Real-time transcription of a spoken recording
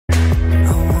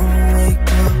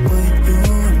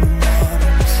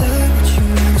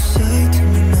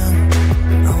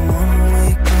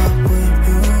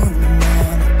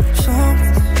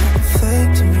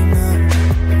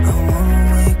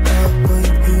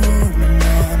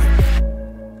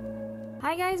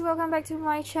welcome back to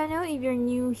my channel. If you're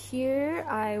new here,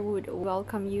 I would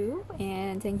welcome you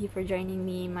and thank you for joining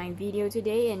me in my video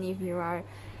today. And if you are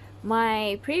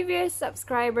my previous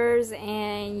subscribers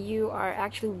and you are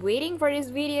actually waiting for this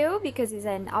video because it's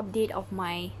an update of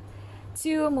my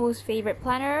two most favorite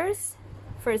planners.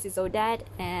 First is Odette,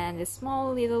 and the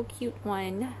small little cute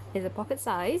one is a pocket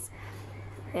size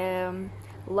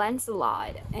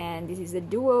Lancelot, and this is the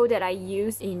duo that I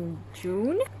used in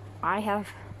June. I have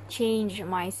changed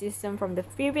my system from the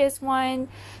previous one,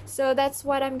 so that's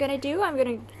what I'm gonna do. I'm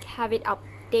gonna have it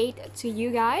update to you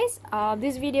guys.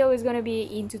 This video is gonna be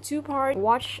into two parts.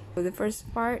 Watch the first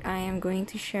part. I am going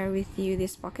to share with you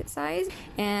this pocket size,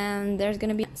 and there's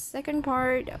gonna be a second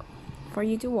part for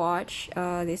you to watch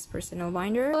this personal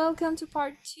binder. Welcome to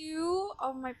part 2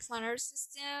 of my planner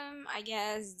system. I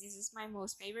guess this is my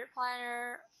most favorite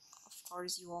planner. Of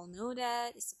course, you all know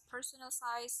that it's a personal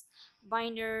size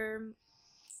binder,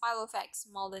 Filofax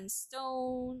Malden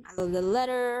stone. I love the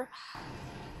letter.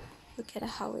 Look at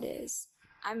how it is.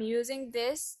 I'm using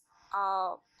this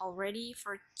already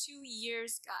for 2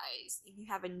 years, guys. If you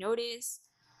haven't noticed,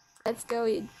 let's go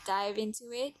dive into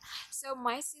it. So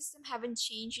my system haven't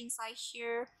changed inside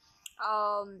here.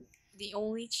 The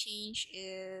only change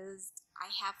is I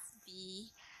have the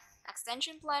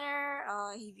extension planner.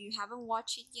 If you haven't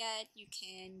watched it yet, you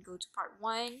can go to part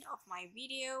 1 of my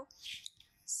video.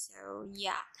 So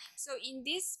yeah, so in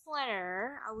this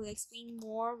planner I will explain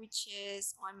more, which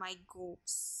is on my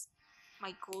goals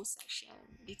section,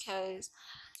 because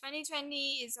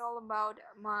 2020 is all about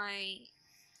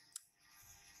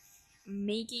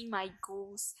making my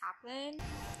goals happen.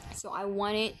 So I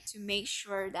wanted to make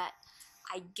sure that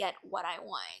I get what I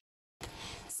want.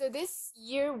 So this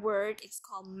year word is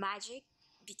called magic,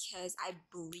 because I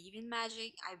believe in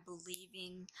magic. I believe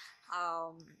in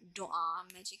dua.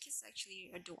 Magic is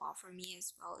actually a dua for me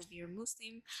as well if you're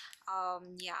Muslim.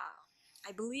 Yeah,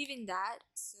 I believe in that.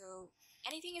 So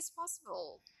anything is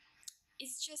possible.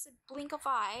 It's just a blink of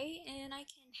eye and I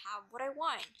can have what I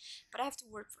want, but I have to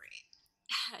work for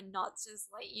it. Not just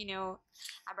like,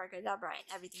 abracadabra and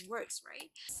everything works, right?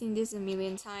 Seen this a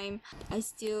million times. I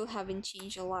still haven't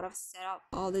changed a lot of setup,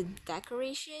 all the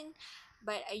decoration,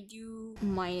 but I do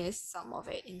minus some of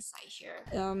it inside here.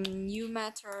 New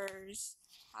matters.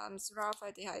 Surah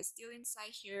Fatiha is still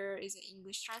inside here, is an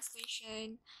English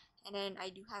translation, and then I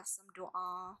do have some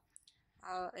dua,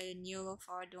 a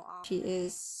Nilofa dua. She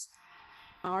is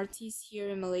artist here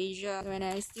in Malaysia. When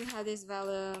I still have this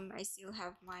vellum, I still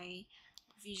have my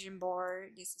vision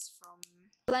board. This is from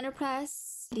Planner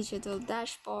Press digital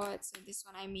dashboard. So this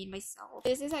one I made myself.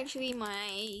 This is actually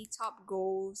my top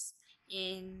goals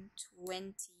in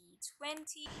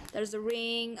 2020. There's a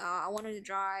ring. I wanted to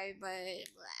drive, but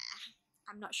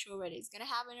I'm not sure whether it's gonna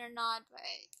happen or not. But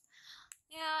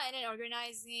yeah, and then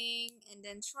organizing, and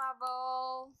then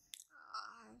travel.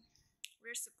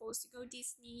 We're supposed to go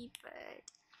Disney, but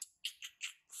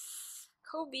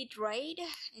COVID, right?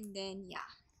 And then yeah,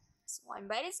 one,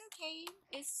 but it's okay.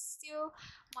 It's still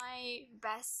my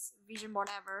best vision board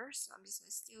ever, so I'm just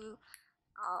gonna still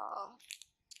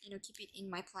keep it in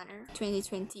my planner.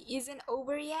 2020 isn't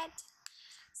over yet,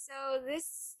 so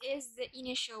this is the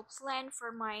initial plan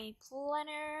for my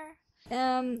planner.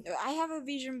 I have a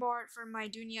vision board for my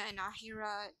dunya and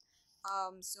akhirat,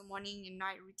 so morning and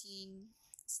night routine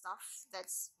stuff.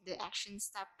 That's the action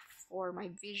step for my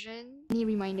vision. Any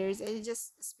reminders, it's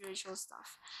just spiritual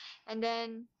stuff. And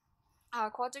then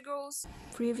quarter goals.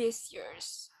 Previous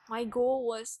years, my goal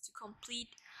was to complete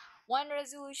one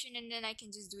resolution and then I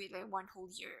can just do it like one whole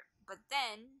year. But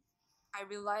then I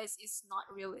realized it's not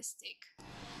realistic.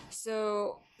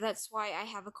 So that's why I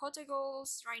have a quarter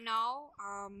goals right now.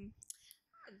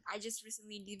 I just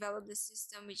recently developed the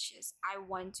system, which is I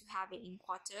want to have it in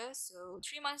quarter. So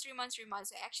 3 months, 3 months, 3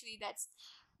 months. So actually that's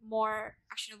more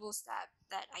actionable step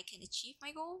that I can achieve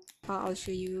my goal. I'll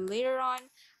show you later on.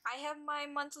 I have my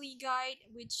monthly guide,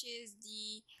 which is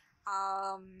the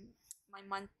my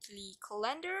monthly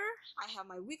calendar. I have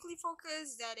my weekly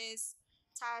focus, that is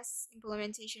task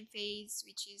implementation phase,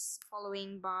 which is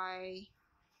following by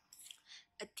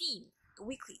a theme, a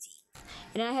weekly theme.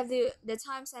 And then I have the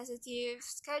time sensitive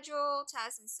schedule,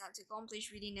 tasks and stuff to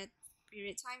accomplish within a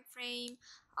period time frame.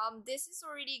 This is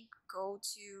already go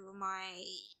to my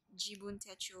Jibun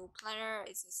Techo planner.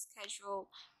 It's a schedule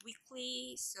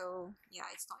weekly, so yeah,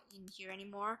 it's not in here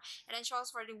anymore. And then chores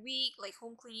for the week, like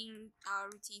home cleaning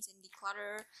routines and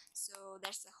declutter. So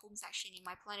that's the home section in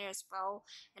my planner as well.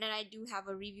 And then I do have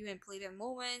a review and playback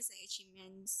moments and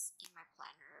achievements in my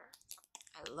planner.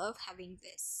 I love having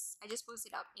this. I just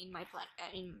posted up in my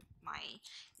in my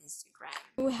Instagram.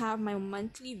 We have my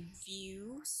monthly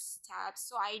views tabs,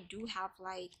 so I do have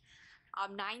like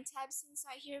 9 tabs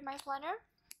inside here in my planner.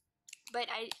 But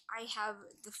I have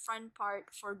the front part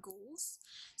for goals.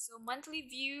 So monthly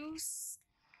views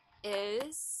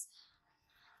is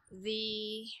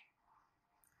the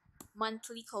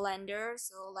monthly calendar.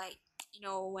 So like, you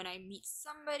know, when I meet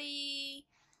somebody,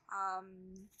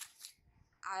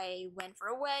 I went for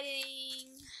a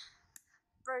wedding,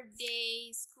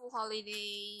 birthdays, school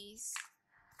holidays,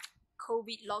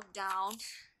 COVID lockdown,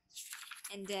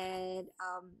 and then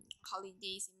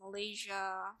holidays in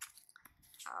Malaysia,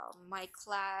 my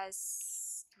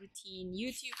class routine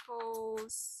YouTube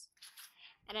posts,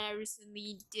 and I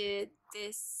recently did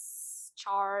this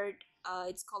chart.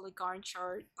 It's called a Gantt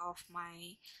chart of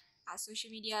my social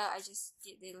media. I just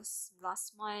did this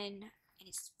last month, and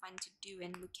it's fun to do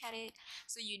and look at it,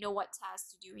 so you know what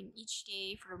tasks to do in each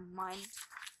day for a month.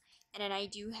 And then I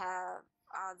do have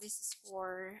this is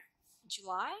for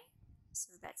July, so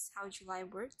that's how July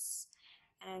works.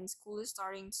 And school is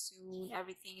starting soon,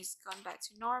 everything is gone back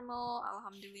to normal,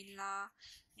 alhamdulillah,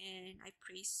 and I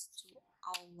praise to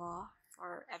Allah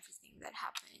for everything that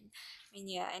happened. And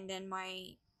yeah, and then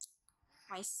my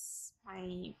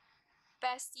bestie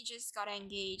just got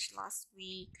engaged last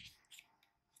week,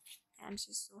 and I'm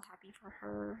just so happy for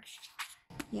her.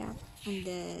 Yeah, and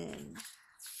then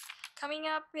coming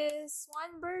up is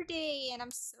one birthday, and I'm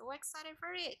so excited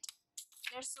for it.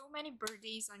 There's so many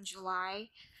birthdays on July.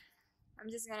 I'm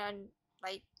just gonna,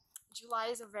 like, July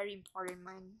is a very important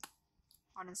month,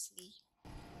 honestly.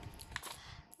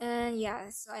 And yeah,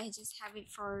 so I just have it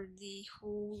for the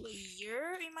whole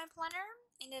year in my planner.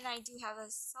 And then I do have a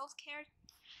self-care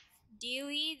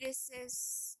daily. This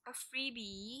is a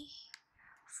freebie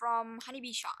from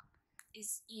Honeybee Shop.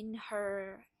 Is in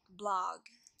her blog.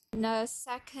 In the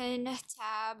second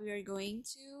tab, we are going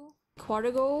to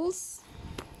quarter goals.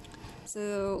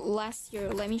 So last year,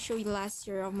 let me show you last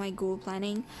year of my goal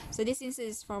planning. So this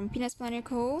is from Peanuts Planner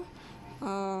Co.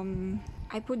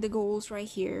 I put the goals right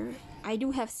here. I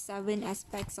do have 7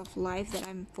 aspects of life that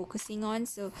I'm focusing on.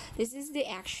 So this is the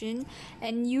action,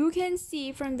 and you can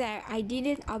see from there I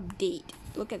didn't update.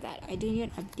 Look at that, I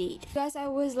didn't update because I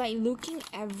was like looking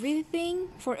everything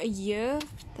for a year.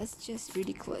 That's just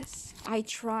ridiculous. I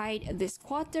tried this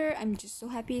quarter. I'm just so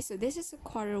happy. So this is a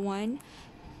quarter one,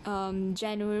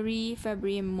 January,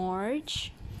 February, and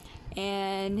March,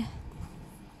 and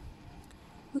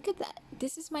look at that.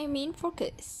 This is my main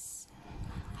focus.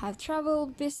 I have travel,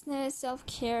 business,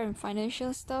 self-care, and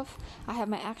financial stuff. I have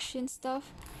my action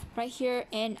stuff right here,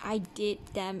 and I did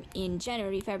them in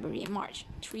January, February, and March.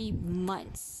 3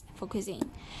 months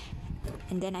focusing.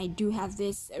 And then I do have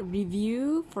this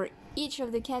review for each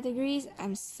of the categories.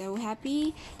 I'm so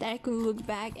happy that I could look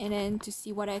back and then to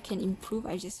see what I can improve.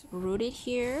 I just wrote it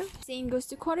here. Same goes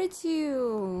to quarter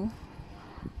 2.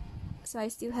 So I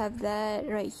still have that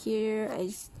right here. I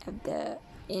just have the,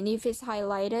 and if it's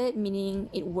highlighted, meaning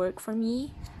it worked for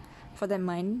me for the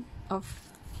month of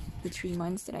the 3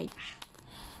 months that I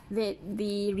did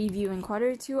the review in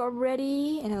quarter 2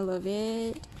 already, and I love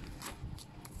it.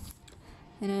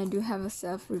 And I do have a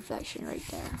self-reflection right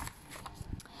there.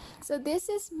 So this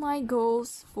is my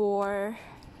goals for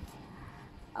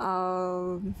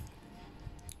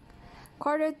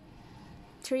quarter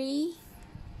 3,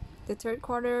 the third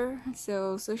quarter.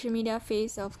 So social media,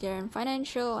 face, self-care, and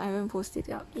financial. I haven't posted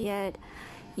it up yet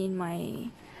in my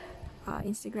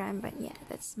Instagram, but yeah,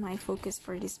 that's my focus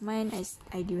for this month.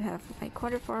 I do have my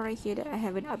quarter 4 right here that I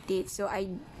haven't updated, so I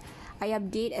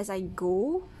update as I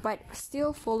go, but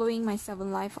still following my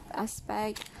 7 life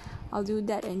aspect. I'll do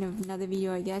that in another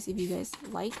video, I guess, if you guys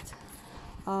liked,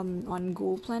 on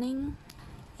goal planning.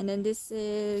 And then this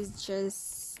is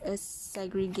just a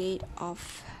segregate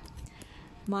of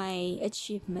my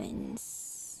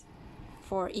achievements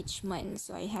for each month.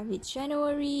 So I have it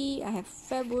January, I have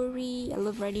February. I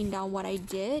love writing down what I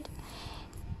did.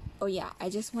 Oh yeah, I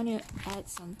just want to add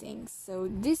something. So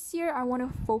this year I want to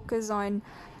focus on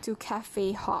to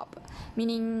cafe hop,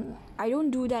 meaning I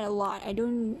don't do that a lot. I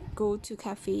don't go to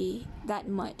cafe that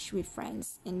much with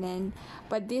friends. And then,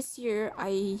 but this year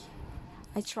I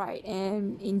tried,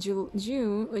 and in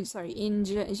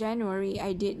January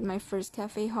I did my first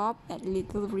cafe hop at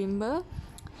Little Rimba.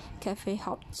 Cafe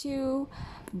hop 2.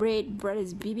 Bread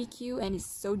is BBQ, and it's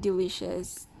so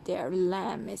delicious. Their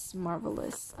lamb is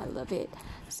marvelous. I love it.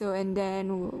 So, and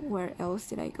then where else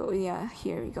did I go? Yeah,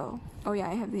 here we go. Oh yeah,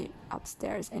 I have it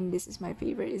upstairs, and this is my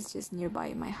favorite. It's just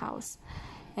nearby my house.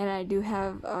 And I do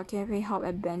have a cafe hop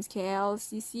at Ben's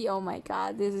KLCC. Oh my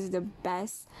god, this is the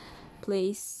best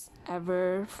place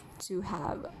ever to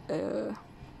have a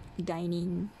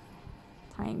dining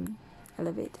time. I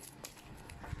love it.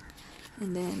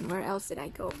 And then where else did I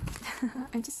go?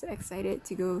 I'm just so excited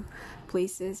to go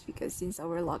places because since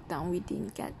our lockdown we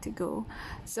didn't get to go.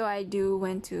 So I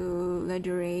went to La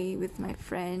Durée with my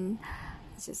friend.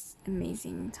 It's just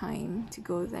amazing time to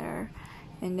go there.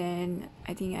 And then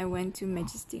I think I went to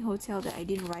Majestic Hotel that I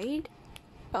didn't write.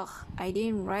 I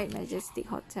didn't write Majestic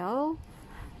Hotel.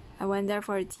 I went there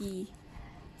for a tea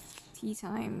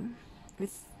time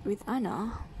with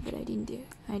Anna, but I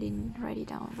didn't write it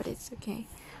down, but it's okay.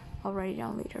 I'll write it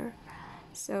down later.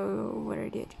 So where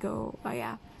did it go? Oh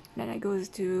yeah. Then I goes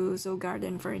to Zoo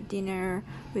Garden for dinner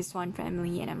with Swan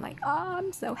family, and I'm like, oh,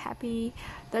 I'm so happy.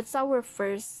 That's our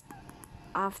first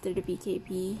after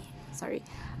the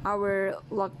our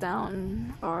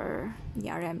lockdown or the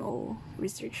RMO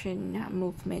restriction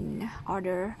movement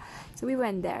order. So we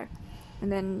went there.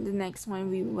 And then the next one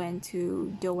we went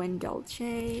to Do and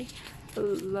Dolce.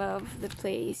 Love the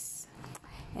place.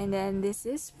 And then this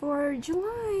is for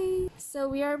July. So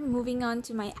we are moving on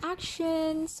to my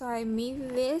action. So I made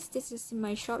this. This is in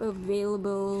my shop,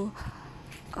 available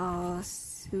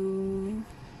soon.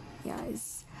 Yeah,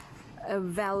 it's a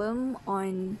vellum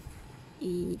on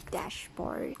a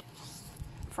dashboard,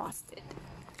 frosted.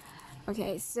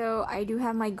 Okay, so I do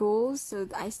have my goals. So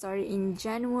I started in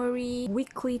January,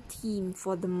 weekly theme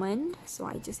for the month. So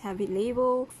I just have it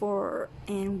labeled for,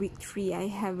 and week 3 I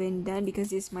haven't done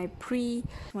because it's my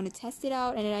want to test it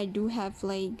out. And then I do have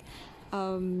like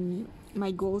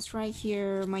my goals right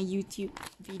here, my YouTube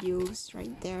videos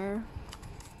right there.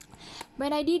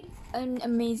 But I did an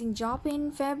amazing job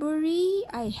in February.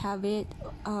 I have it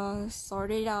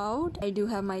sorted out. I do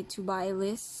have my to buy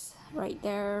list right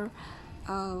there.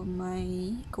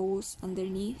 My goals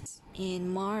underneath. In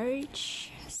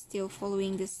March, still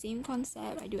following the same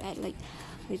concept, I do add like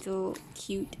little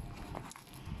cute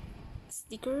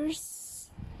stickers.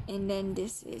 And then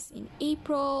this is in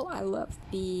April. I love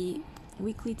the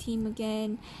weekly theme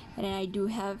again, and then I do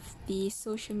have the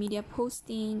social media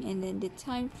posting, and then the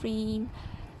time frame,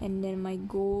 and then my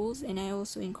goals, and I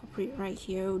also incorporate right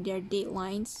here their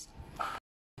deadlines.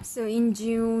 So in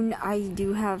June, I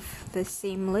do have the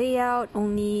same layout,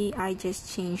 only I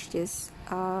just changed this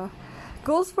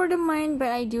goals for the month, but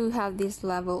I do have this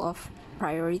level of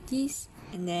priorities.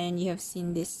 And then you have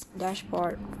seen this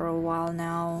dashboard for a while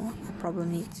now. I probably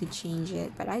need to change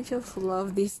it, but I just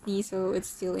love Disney, so it's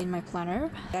still in my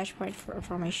planner. Dashboard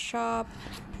for my shop.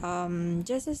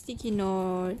 Just a sticky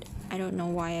note. I don't know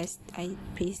why I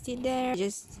pasted it there.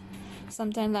 Just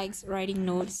sometimes likes writing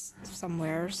notes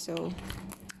somewhere, so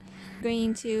going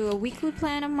into a weekly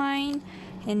plan of mine.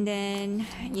 And then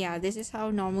yeah, this is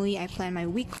how normally I plan my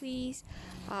weeklies.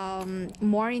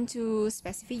 More into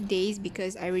specific days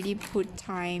because I already put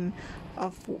time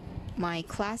of my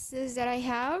classes that I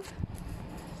have.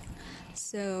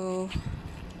 So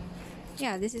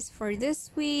yeah, this is for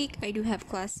this week. I do have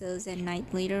classes at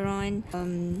night later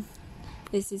on.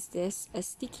 This is a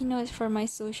sticky note for my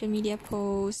social media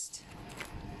post.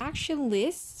 Action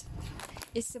list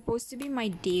is supposed to be my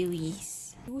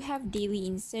dailies. I do have daily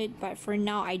insert, but for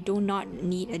now I do not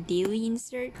need a daily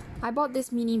insert. I bought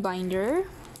this mini binder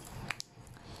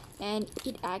and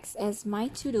it acts as my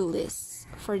to-do list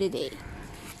for the day.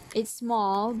 It's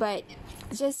small, but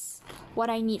just what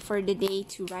I need for the day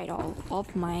to write all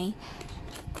of my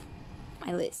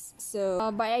list.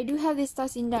 So but I do have this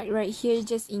task index right here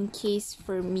just in case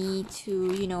for me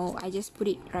to, I just put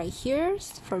it right here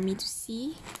for me to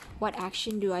see what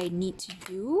action do I need to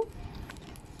do.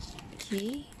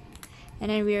 Okay, and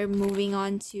then we are moving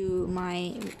on to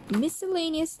my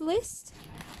miscellaneous list.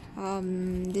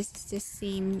 This is the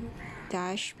same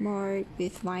dashboard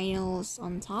with vinyls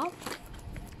on top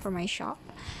for my shop,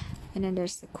 and then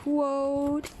there's the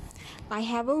quote. I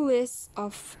have a list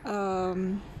of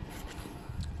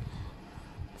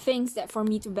things that for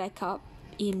me to back up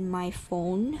in my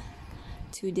phone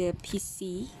to the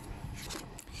PC,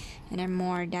 and then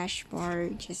more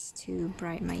dashboard just to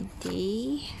brighten my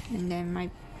day, and then my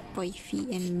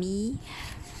boyfie and me,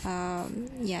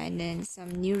 and then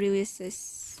some new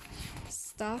releases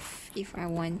stuff if I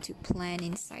want to plan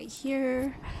inside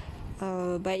here,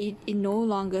 but it no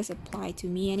longer apply to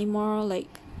me anymore. Like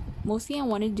mostly I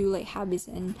want to do like habits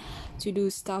and to do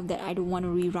stuff that I don't want to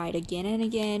rewrite again and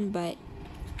again, but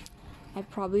I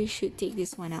probably should take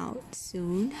this one out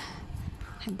soon.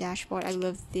 A dashboard, I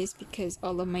love this because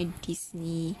all of my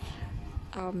Disney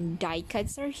die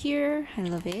cuts are here. I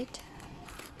love it.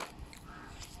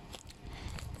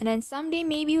 And then someday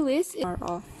maybe lists are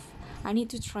off. I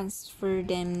need to transfer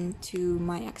them to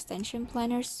my extension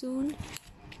planner soon.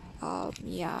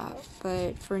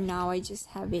 But for now I just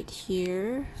have it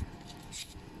here.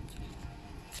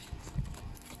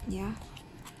 Yeah,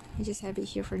 I just have it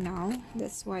here for now.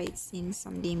 That's why it's in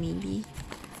someday maybe.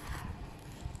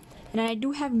 And I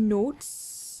do have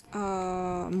notes,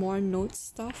 more note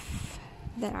stuff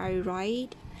that I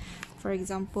write. For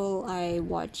example, I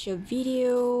watch a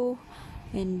video,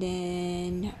 and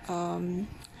then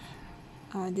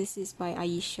this is by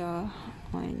Aisha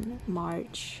on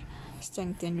March,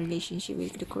 strengthen relationship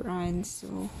with the Quran.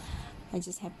 So I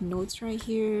just have notes right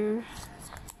here.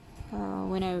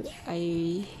 When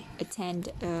I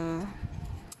attend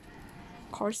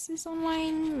courses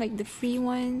online, like the free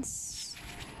ones,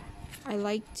 I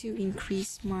like to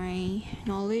increase my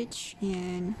knowledge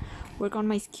and work on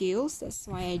my skills. That's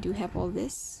why I do have all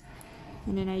this.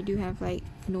 And then I do have like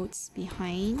notes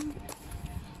behind.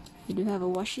 I do have a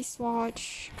washi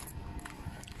swatch,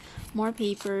 more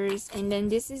papers, and then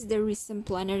this is the recent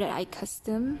planner that I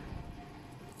custom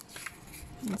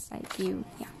inside view.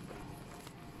 Yeah.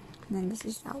 And then this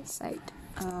is outside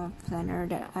planner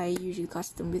that I usually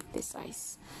custom with this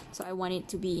size. So I want it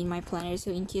to be in my planner, so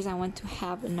in case I want to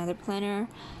have another planner,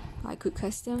 I could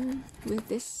custom with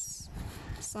this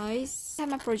size. I have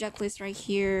my project list right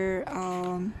here.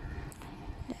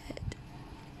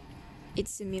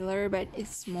 It's similar, but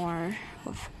it's more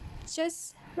of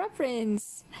just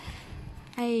reference.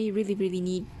 I really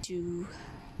need to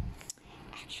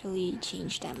actually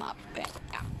change them up, but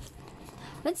yeah.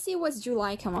 Let's see what's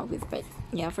July come up with. But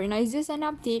yeah, for now it's just an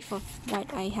update for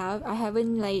what I have. I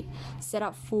haven't like set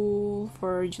up full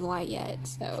for July yet.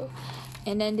 So,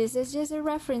 and then this is just a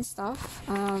reference stuff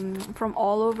from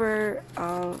all over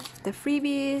the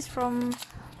freebies from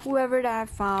whoever that I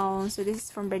found. So this is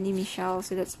from Brandy Michelle.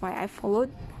 So that's why I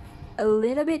followed a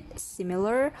little bit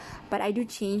similar, but I do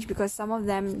change because some of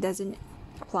them doesn't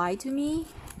apply to me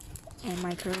and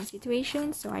my current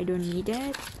situation, so I don't need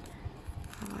it.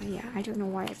 Yeah, I don't know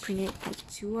why I printed like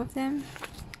 2 of them,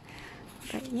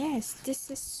 but yes,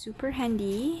 this is super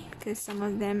handy because some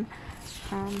of them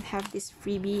have this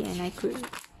freebie and I could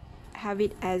have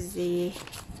it as a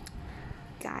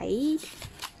guide.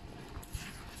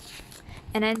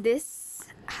 And then this,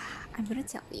 I'm gonna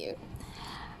tell you,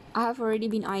 I have already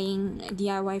been eyeing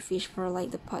DIY fish for like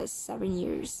the past 7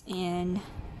 years, and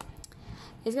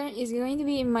it's going to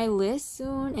be in my list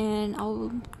soon, and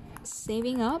I'll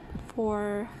saving up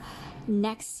for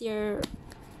next year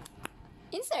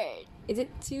insert. Is it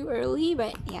too early?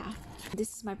 But yeah,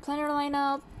 this is my planner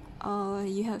lineup.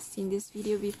 You have seen this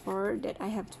video before that I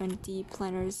have 20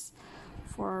 planners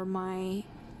for my,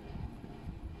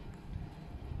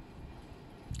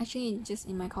 actually just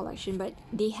in my collection, but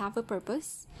they have a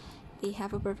purpose. They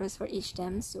have a purpose for each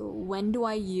them. So when do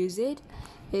I use it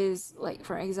is like,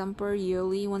 for example,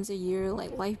 yearly, once a year,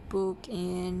 like life book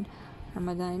and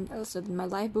Ramadan. Also, my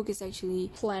life book is actually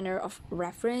planner of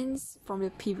reference from the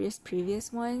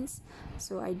previous ones.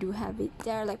 So I do have it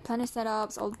there, like planner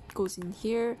setups, all goes in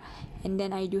here. And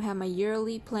then I do have my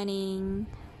yearly planning,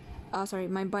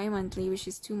 my bi-monthly, which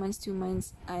is 2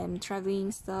 months. I am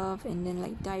traveling stuff, and then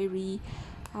like diary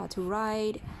to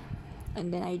write.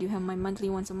 And then I do have my monthly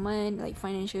once a month, like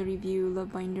financial review,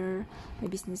 love binder, my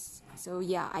business. So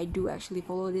yeah, I do actually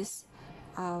follow this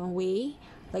way.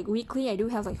 Like weekly, I do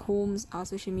have like homes,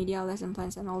 social media, lesson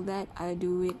plans, and all that. I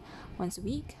do it once a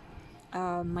week.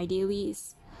 My daily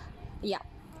is, yeah,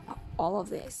 all of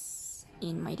this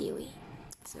in my daily.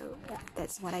 So yeah,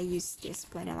 that's what I use this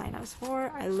planner lineups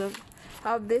for. I love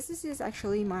how this is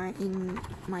actually my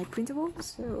printable.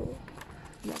 So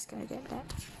you guys gonna get that.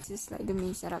 This is like the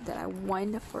main setup that I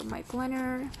want for my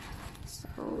planner. So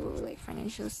like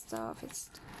financial stuff, it's,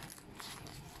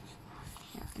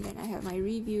 yeah. And then I have my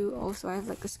review. Also, I have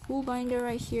like a school binder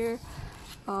right here,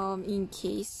 in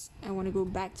case I want to go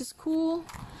back to school.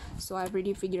 So I've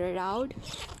already figured it out.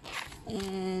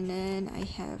 And then I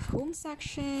have home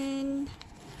section,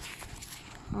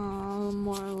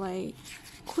 more like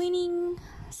cleaning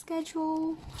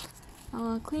schedule,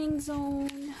 cleaning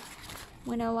zone,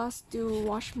 when I last do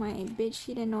wash my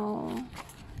bedsheet and all.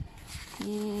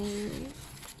 And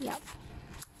yeah,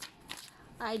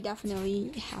 I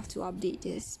definitely have to update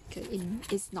this because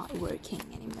it's not working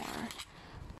anymore.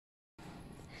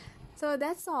 So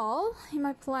that's all in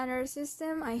my planner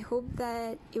system. I hope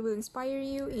that it will inspire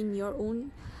you in your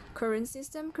own current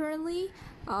system currently.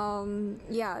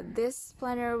 Yeah, this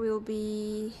planner will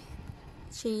be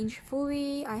changed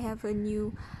fully. I have a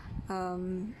new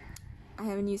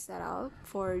setup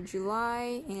for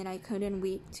July, and I couldn't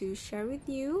wait to share with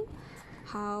you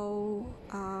how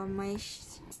my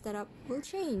setup will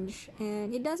change.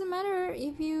 And it doesn't matter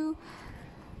if you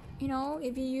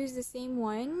use the same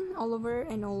one all over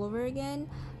and all over again,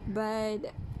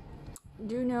 but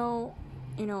do know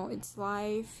you know, it's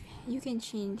life. You can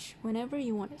change whenever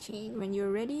you want to change. When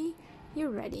you're ready, you're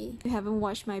ready. If you haven't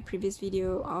watched my previous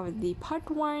video of the part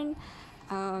 1,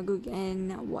 go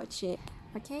and watch it.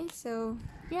 Okay, so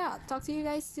yeah, talk to you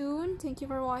guys soon. Thank you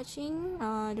for watching.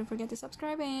 Don't forget to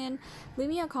subscribe and leave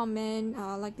me a comment,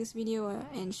 like this video,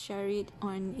 and share it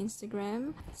on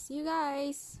Instagram. See you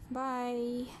guys.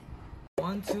 Bye.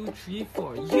 1, 2, 3,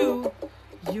 4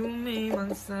 You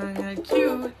memang sangat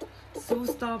cute. So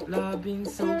stop lah being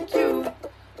so cute.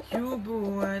 You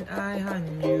buat I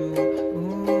hanyut.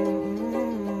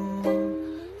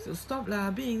 So stop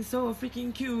lah being so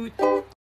freaking cute.